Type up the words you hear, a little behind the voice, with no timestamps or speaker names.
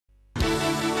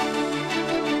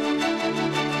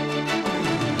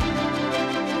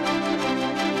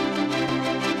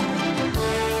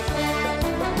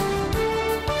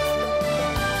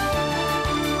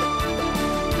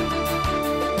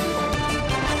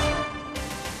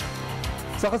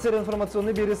Саха сирэ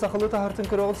информационный бері сақылы тахартын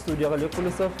көріғыл студияға лек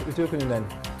құлысов үті өкінінен.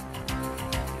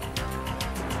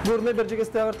 Бұрны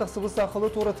Бердигестяхе тақсыбы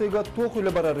сақылы торатыға тоқ үлі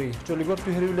барары, чөлігер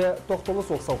түйірілі тоқтолы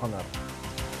соқ салғанар.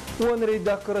 Уан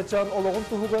рейдақ қырачан олығын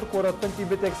тұғығар қораттан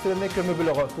тибет экстренне көмі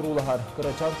біліға тұрулығар,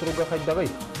 қырачан тұруға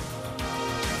қайдағай.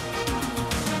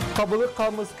 Қабылы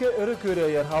қамызқы үрі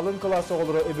көрейер, алын қыласы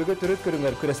олыры өбігі түрік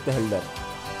көріңер күрестәхілдер.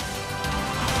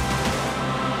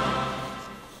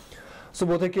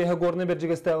 Суббота кейі горны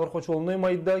Бердигестяхе қочолыны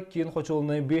майда, кейін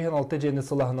қочолыны 5-6 жені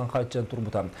сылағынан қайтчан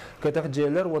тұрбытам. Кәтәқ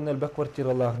жейлер, он әлбәк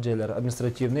квартиралақ жейлер,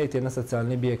 административный етені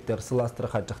социальный бейектер сыластыры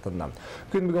қайтчақтындан.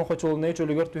 Күн бүгін қочолыны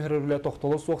чөлігер түйірілі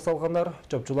тоқтолы суық салғандар,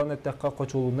 чөпчулан әттәққа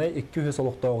қочолыны 200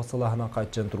 солықтауғы сылағынан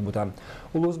қайтчан тұрбытам.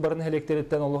 Улуыз барын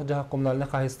электереттен олық жағақ коммунальны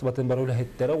қайыстыбатын бар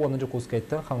өләхеттері, оны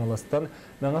жүкускайттан қаңыластан,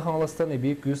 мәңі қаңыластан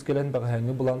әбей күйіз келен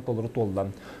бағайыңы бұлан толыры толдан.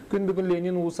 Күн бүгін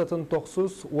Ленин улысатын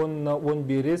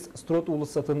 9-11 строт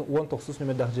улысатын 19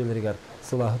 нөмірдақ желерігер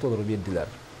сылағы толыры берділер.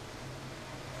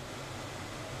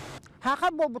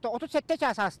 Хақам бол бұта 37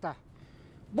 часаста.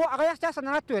 Бұл ағаяқ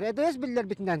жасанан аттыр, әдіс білдер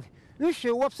бітінен.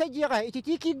 3 веб-сайдиға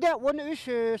итети кейді, оны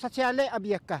 3 социальный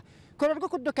объектқа. Көрергі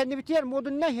күдді кәнебітер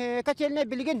модынна кәтеліне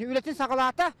білген үлетін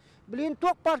сағалата, білген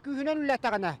тоқ бар күйінен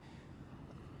үләттіғана.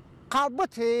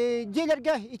 Қалбыт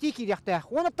желерге ити кейдіқті.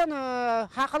 Онықтан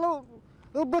хақылы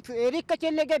ұлбыт рек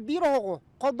кәтеліге бір оғы.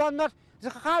 Қолбанлар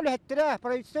зыққа өләттірі,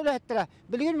 правительство өләттірі.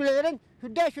 Білген үлелерін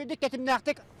хүдді шөйді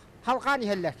кәтімнәқтік халқан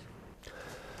ехелер.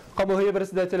 Қамығы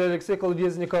председатель Алексей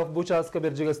Колодезников Бучаска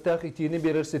Бердигестяхе итini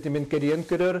берер сетімен керен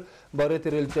көрер, бары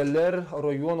терелтелер,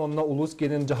 район онна улус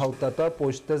кенін жағалтата,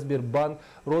 почта, Сбербанк,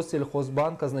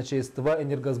 Россельхозбанк, казначейство,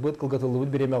 энергосбыт қылғатылығы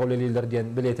береме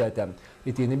ғолелелерден білеті әтем.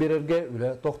 Итini берерге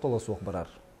үлі тоқтылы соқ барар.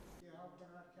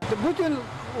 Бүтін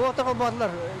отығы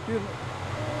барлар,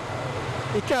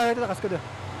 екі айырды қасқыды.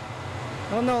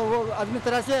 Оны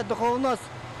администрация, дұқылыныз,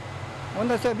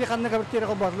 онда сөйбей қанына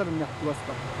кәбірттері қылбарлар үміне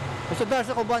ұласпар.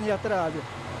 Государство колбан яттыр ади.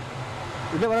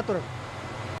 Үле бара турып.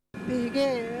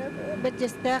 Биге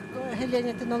Бердигестяхе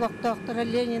Ленинтин олоктоктор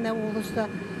Ленина улуста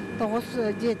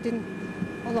 9 жетин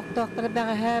олоктоктор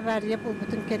багы бар еп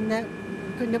бутун кенне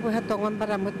күнү бу хатоңон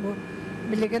барамыт бу.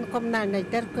 Билеген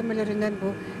коммунальныйдар көмөлөрүнөн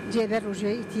бу жерлер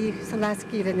уже ити салас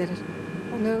киренер.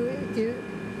 Оны үтө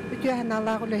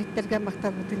ханалар улеттерге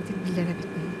мактап бутун билере бит.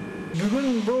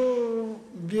 Бүгүн бу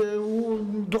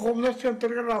духовный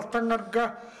центрга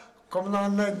алтаңарга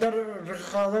коммунальныйдар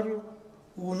рыхалар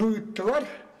уну үттілер,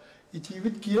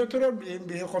 итибит кие тұрар,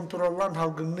 бейін контроллан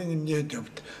халгынның не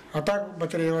дөбіт. Атак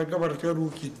батареяларға барытыр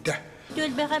ұкетті.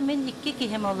 Дөлбеға мен 2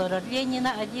 кехем олырыр.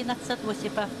 Ленина 11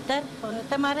 Осиповтар,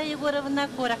 Тамара Егоровна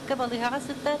Коракка балыға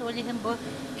сыттар, олығын бұл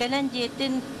кәлін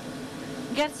жетін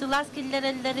гәр сулас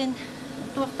келдерелерін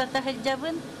туақтата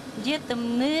хәлжабын,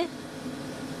 жетімні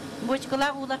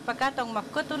бочкалар улар пока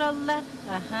тоңмаққа тұралылар.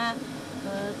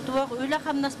 Туақ үлі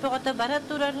қамнас бұғата бара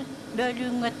тұрар,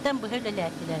 бөліңеттен бұхылы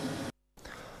ләтілер.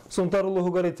 Сұнтарылы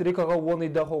ғығар етерек аға 10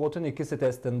 айда оғытын 2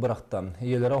 сетәстен бірақтан.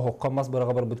 Елері хоққамас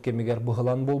бараға бар бұд кемегер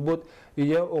бұғылан бол бұд,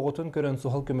 ие оғытын көрен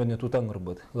сұхал көмені тұтаңыр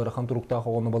бұд. Ғырхан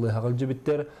тұрықтағы оғыны балы ғағыл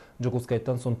жібіттер,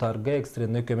 жүгіскайттан сұнтарға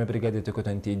экстренне көме бригадеті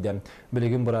көтен тейді.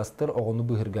 Білеген бұрастыр оғыны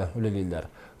бұғырға үлелейлер.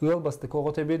 Ғыл бастық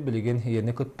оғыт әбет білеген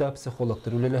ені күтті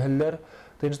психологтыр үлелеғілер.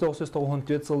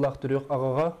 1994 сыллақ түрек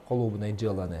ағаға қолуыбынай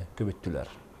жыланы көбеттілер.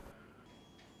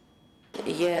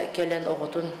 Ие келен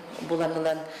оғытын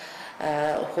бұланылан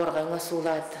хорғаңа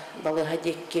сулат балыға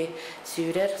декке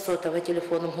сүйрер, сотава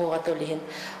телефоным хоғаты олығын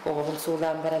оғын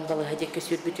сулан баран балыға декке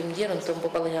сүйр бүтімдер, онтон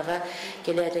бұл балыға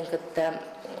келерін күтті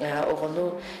оғыну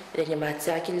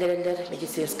реанимация келерелер,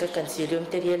 медицинска консилиум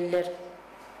терелер,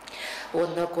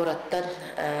 онна кораттар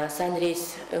сан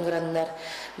рейс өңіраннар,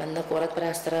 манна корат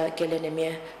парастыра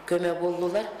келенеме көме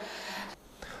болдылар.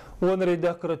 Уан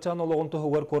рейдах Карачан олығын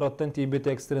тұғығар кораттан тейбет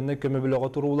экстренне көмі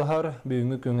біліға тұрулығар,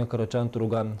 бүйінгі көңі Карачан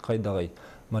тұруған қайдағай.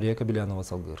 Мария Кабелянова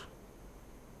салғыр.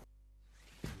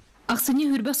 Ақсыне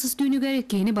үрбақсыз түйінігер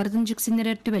кейіні бардың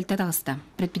жүксінлер түбәлті тағыста.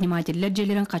 Предпринимательлер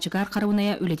желерін қачығар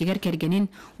қаруыная өлетігер кергенін,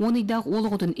 оныйдақ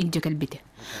олығыдың илжек әлбеті.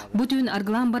 Бұ түйін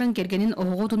арғылан барын кергенін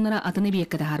оғығыдынлара атыны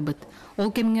бейеккеді харбыт. Ол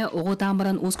кеміңе оғытан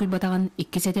баран оз күлбатаған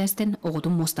 2 сәтәстен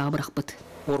оғытын мостағы бірақпыт.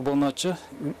 Орбалначы,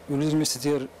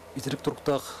 үлізместетер итерік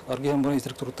тұрқтақ, аргиян баран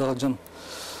итерік тұрқтақ жан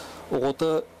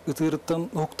оғыты үтіріттен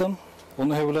оқтан,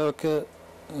 оны әуілі әке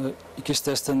 2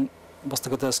 сәтәстен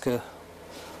бастығы тәске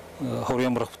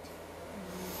хауриан бірақпыт.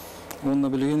 Он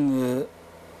білген,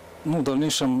 в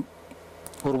дальнейшем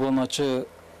урбаначы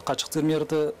қачықтыр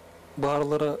мерді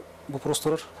бағарлары бұл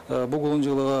просторыр. Бұғылын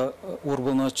жылыға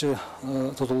урбаначы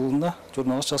тұтылығында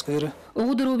журналist жасқа ері.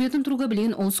 Оғыдар обетін тұруға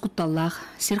білген олыс құтталлақ,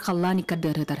 сер қаллан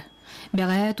иккардырыдар.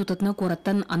 Бәғая тутатына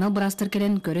кораттан анал барастыр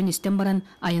келен көрін істен баран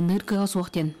айыныр кыға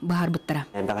соқтен бағар бұттыра.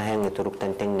 Бәғайыңы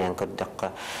тұруқтан тәңнен көрдіқ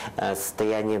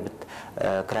состояние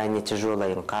крайне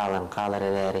тяжелым, қалар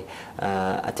әрі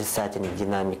отрицательный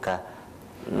динамика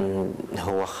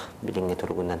хуақ біліңе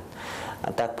тұрғынан.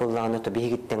 Так болғаны то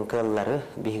бейгіттен кыллары,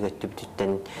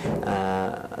 бейгіттен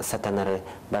сатанары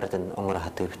бардың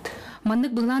оңырағаты бұд.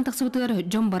 Маннык бұлан тақсыбытығыр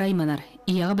жон барайманар,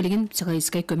 ияға білген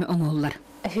психологическай көмі оңығылар.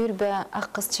 Хүрбі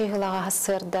аққыз чейгілаға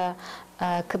хасырда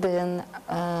кыдығын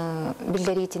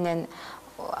білдеритінен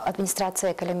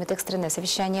администрация калемет экстренное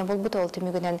совещание был бы толты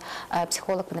мигунен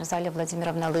психолог Панарзалия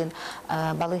Владимировна Лын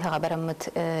балыга барамыт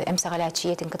эмсагалячи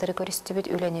етин который користует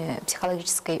үлени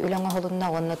психологической үлен оголунна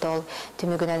онны тол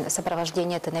тümüгүнен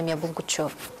сопровождение тенеме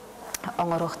булгучу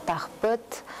оңорух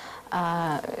тахпыт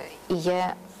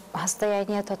ие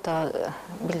состояние тото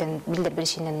билдер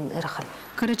биришинен ырхан.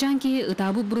 Карачанки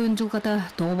ытабы бұрын жылғата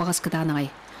тоғы бағас кытанағай.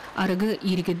 Арығы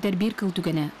иригеддер бір кыл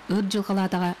түгені, ыр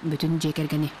жылғалатаға бүтін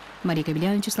жекергені. Марика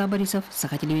Белян, Числа Борисов,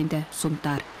 Саха телевизионда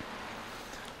Сунтар.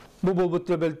 Бұл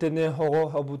болбытты бәлтені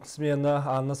оғы абутсмена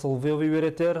Анна Соловьева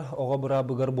үйретер, оға бұра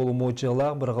бұғар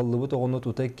болумоучылақ, бірғалыбыт оғыны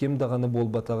тута кем дағаны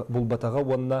болбатаға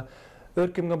онына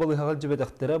өркемге балығағал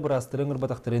жібетақтері бұрастырын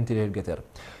ұрбатақтырын терергетер.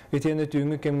 Етені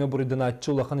түйіңі кемге бұрыдың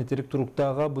атчы улақан етерік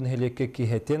тұруқтаға бұн хелекке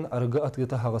кейхеттен арғы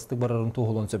атғыта хағыстық барарын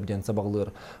туғылын сөбден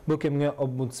сабағылыр. Бұл кемге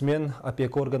абутсмен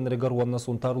опека органдарығар онына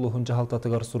Сунтар ұлығын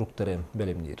жағалтатығар сұруқтары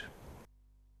бәлемдер.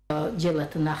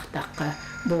 Желатын ақтаққа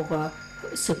бұға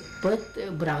сыппыт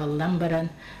бұрағылан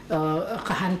баран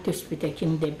қахан төспеті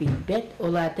кімде білбет,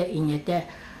 олады инеті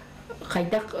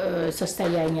қайдақ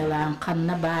состояниялан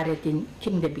қанна бар етін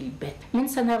кімде білбет. Мен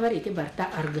санағар еті барта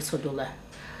арғы содула.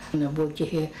 Бұл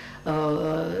кеге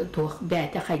туық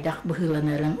бәті қайдақ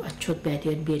бұғыланарын отчет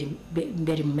бәтер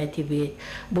берімметі бет,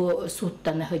 бұл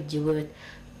суттаны ғыджы бет.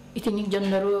 Етінік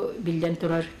жонлары білден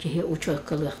тұрар кеге ұчой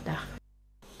қылықтақ.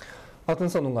 Атын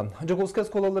сануңған. Жокускай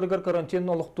сколаларығар карантин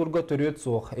олықтурға төрет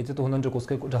соқ. Эти туғынан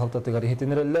Жокускай жағалтатығар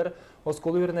етенерелер,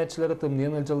 осколы өрнәтшілері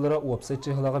тымнен үлжалдыра уапсайт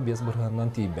чығылаға без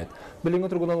бұрғаннан тейбет. Біліңі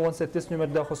тұрғынан 17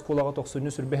 нөмірді осколаға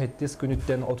 90 сүрбе әттес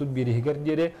күніттен 31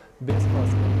 дері без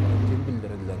класының карантин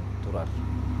білдірілден тұрар.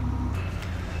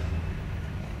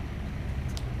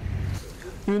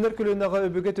 Үйінер күлінаға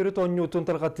өбіге түрі тоннютын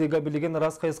тарғаттыға білеген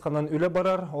рас қайысқанан үлі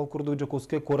барар, ол күрді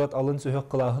Жокуске корат алын сөйек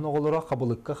қылағын оғылыра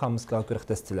қабылыққа қамысқа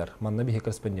көріқтестілер. Манна бейе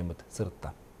корреспондент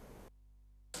сырытта.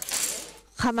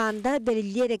 Хаманда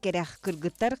белилер керех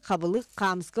кыргыттар қабылық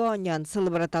қамысқа ойнан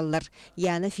сылыбыраталар.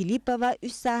 Яна Филиппова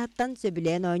 3 сағаттан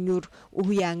сөбілен ойнур.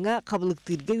 Ухуянға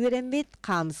қабылықтырға өренбет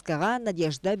қамысқаға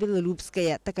Надежда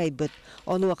Белорубская такайбыт.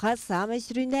 Онуға сам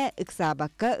өсіріне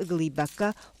ұқсабаққа,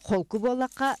 ұғылайбаққа, қолқы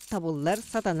болаққа табылар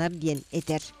сатанар ден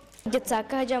етер.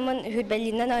 Детсакка жаман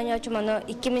хүрбелинен ойночум, оны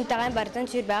 2 минуттаған бартын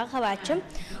сүрбәға қабатчым,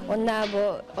 онна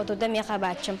бұл отуда ме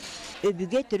қабатчым.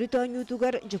 Өбіге түрі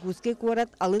тойнутугар Жокуске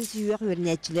корат алын сүйек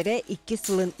өрнәтчілері 2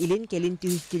 сылын илін келін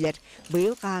түйістілер.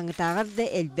 Бұйыл қағаңытағарды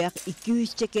әлбәқ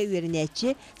 200 чеке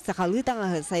өрнәтчі сақалы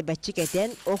таңағы сайбатчы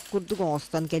кәтен оқ күрдік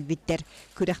оңыстан кәлбіттер.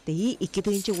 Күрәқтігі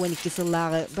 2-12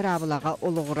 сыллағы бір абылаға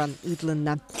олығыран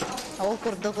ұйтылынна. Ол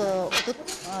күрдік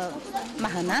ұтыт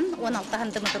мағынан 16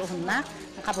 сантиметр ұғынна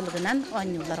қабылығынан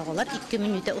ойнулар олар 2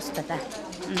 минуты ұстата.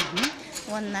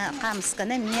 Онна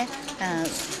қамысқаны мне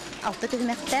 6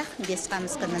 түгімектәқ 5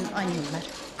 қамысқанын ойнулар.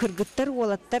 Кыргыттар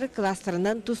олаттар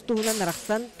кластерынан тұстуғынан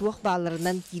арақсан туақ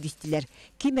бағаларынан кейдістілер.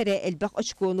 Кемері әлбәқ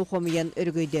очконы қомыян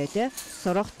өргөйдөті,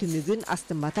 сорық түмігін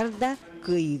астыматарда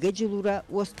күйігі жылура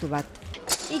остыват.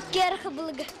 2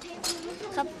 қабылығы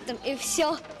қаптым, и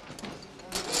все.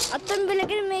 Аттан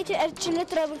білігір мейті әрчілі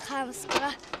тұрабын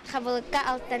қамысқаға. Қабылыққа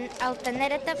алтан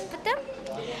әрі таппытым.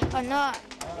 Оны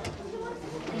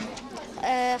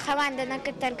Хамандана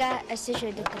кытарга әсі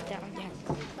жөйді кытарга.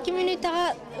 2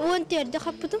 минутаға 10 терді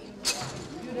қаппытым.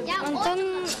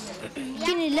 Антон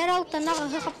кенелер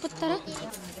алтанаға қаппыттары.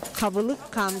 Қабылық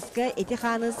қамысқа әті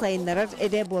қаны сайынларар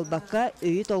әді болбаққа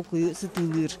өйі толқуы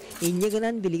сұтылыр.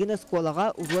 Еннегінен білген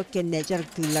осколаға ұруақ кәнне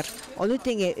жарықтылар. Оны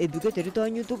тәңе өбігі түрі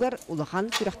тойнютуғар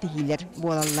ұлақан сүрақтығылар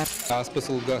болалар.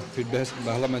 Аспысылға хүрбәс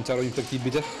бағыламан чар ойынтық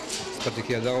кейбеді.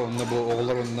 Спартакиядағы онына бұл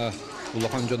оғылар онына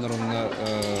Улахан жанарына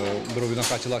біровидан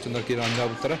қачылатындар кейі аңға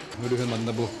бұттара. Өліген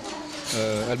маңында бұл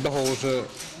әлбәқ оғышы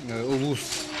ұлыс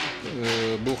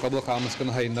бұл қабыл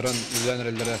қамысқаны хайынларан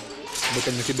үләнірелері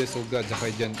бұкәннекі бес ұлға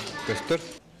жақайден көстір.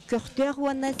 Көқтөк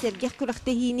уанна сергех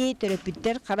күрақтығыны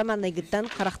төрөпүттер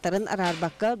қараманайгыттан қарақтарын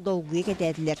арарбаққа долгуы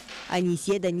кәтәділер.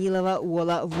 Анисия Данилова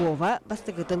Уола Вова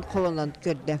бастықытын қолынан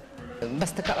көрді.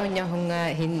 Бастыка ойняхунга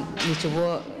хин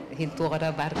ничего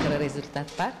хинтугара бар результат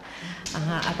бар.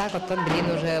 А так оттон блин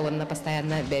уже он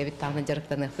постоянно бэбит таны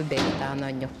жарыктанып бэбит таны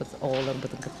оньёкпут оолор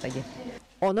бутун кыттаги.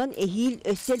 Онон эхил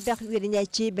өсселдах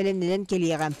үйренячи белемненен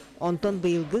келиягам. Онтон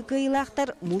быйылгы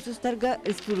кыйлактар мусустарга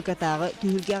республикатагы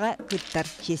түйүлгага кыттар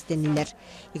честенилер.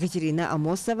 Екатерина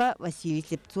Амосова, Василий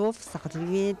Слепцов, Саха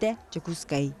телевидениете,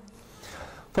 Чекускай.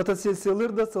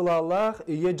 Фотосессияларда сылалах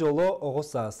ие жоло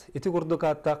оғысас. Эти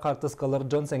күрдікатта қартысқалар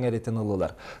жон сәңеретін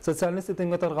ұлылар. Социальный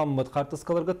сетінгі тарғаммыд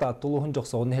қартысқаларға таттылығын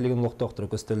жоқсауын хелеген лоқтоқтыры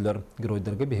көстелілер.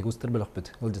 Геройдарға бейгістір білік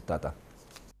бүт. Үлдіттата.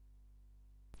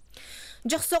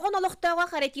 Жоқсоғын олықтауға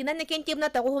қаретинан некентемна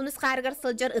тағуғыныз қарғар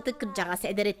сылжар ұтық кіржағасы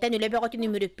әдіреттен өлі бәғотын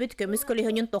өміріппіт көміз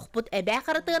көліхөнін тоқпыт әбә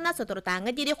қарытығына сотыртаңы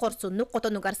дері қорсынны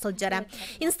қотонуғар сылжара.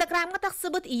 Инстаграмға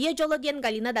тақсыбыт ие жолы ден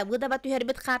Галина Давыдова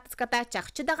түйербіт қартысқата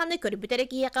чақчы дағаны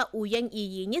көрбітерек еға уян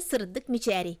иейіне сырдық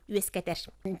мечәрі өскетер.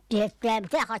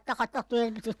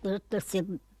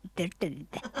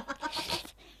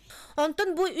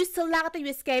 Онтон бу үс сыллағыты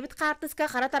өскәйбіт қартысқа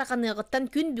қара тарғанығыттан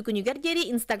күн бүгінігер дері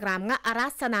Инстаграмға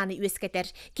арас сананы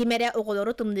өскетер. Кемері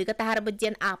оғылары тымдығы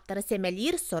тағарбыден аптары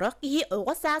сәмәлер сұрық кейі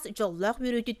оғы саз жоллақ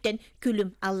өрітіттен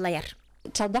күлім аллайар.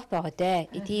 Çaldak bağıda,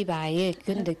 iti bayi,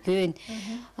 gündü gün.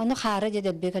 Onu xarı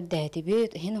dedel bir gördədi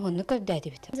bit, hin onu gördədi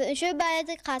bit. Şu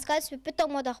bayi qasqas süpüt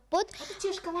tomodak bud.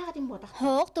 Çeşkalar qadın bodak.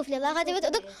 Hoq, tuflelar qadın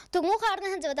bit. Tumu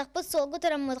xarını hınca bodak bud, solgu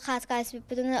turamud qasqas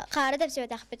süpüt. Xarı da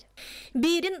süpüt bit.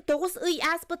 Birin 9 ıy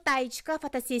aspıt tayçka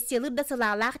fotosessiyalar da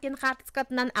sılalaq den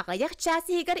qartıskatından ağayaq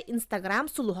çası hegar Instagram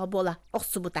suluha bola.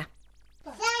 Oqsubuta.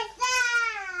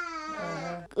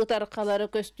 Utarkaları,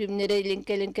 kostümleri,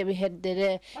 linke bir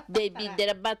herdere,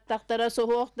 deybildere, battaklara,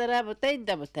 soğuklara, butay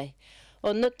da butay.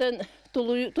 Ondan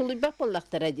tuluy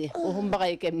bakpıllaktara di, ohun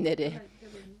bağı kemleri.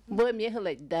 Bu emiye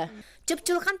hılayda.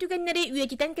 Çıpçılgan tükenleri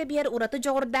üyetiten kebiher uratı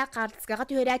joğurda qartıskağa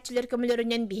tüheratçiler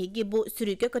kömülöründen bihigi bu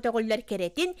sürüke kötogüller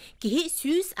keretin kihi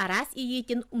süz aras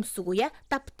iyitin umsuguya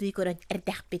taptığı körün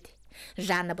erdekbid.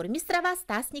 Жанна Бурмистрова,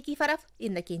 Стас Никифоров,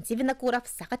 Иннокентий Винокуров,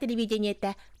 Саха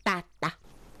телевидениете, Татта.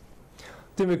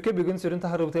 Түмікке бүгін сүрін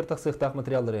тахарыбытер тақсықтақ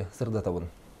материалдары сырда табын.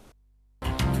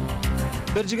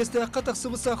 Бердигестяхе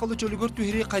тақсыбы сақылы чөлігір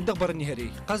түйірі қайдақ барын ехері.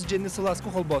 Қаз женні сыласқы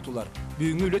қолбатулар.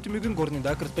 Бүгінгі өлі түмігін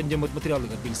көрінінде кіртпендемет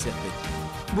материалығыр білсекпет.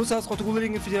 Бұл саас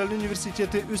Қотығылырыңы Федеральный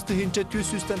университеті үз тұхынча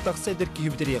төс-үстен тақсы әдір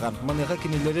кейі бітереған. Маныға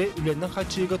кенелері үленнің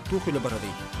қатшыйға тұқ өлі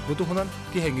барады. Бұл тұхынан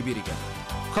кехенгі береге.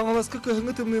 Хаңаласқы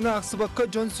көхіңі тымнына ақсыбаққа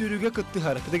жон сүйріге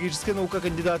күттіғар. Педагогическая наука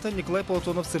кандидаты Николай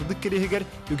Платонов сырдық керегер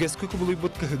үгескі күбілі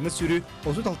бұд көхіңі сүйрі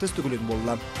 36 түгілін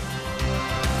болла.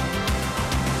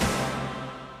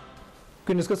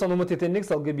 Күнізгі санумы тетеннік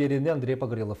салғы берінде Андрей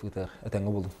Погорелов ұйтар.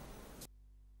 Әтәңі болу.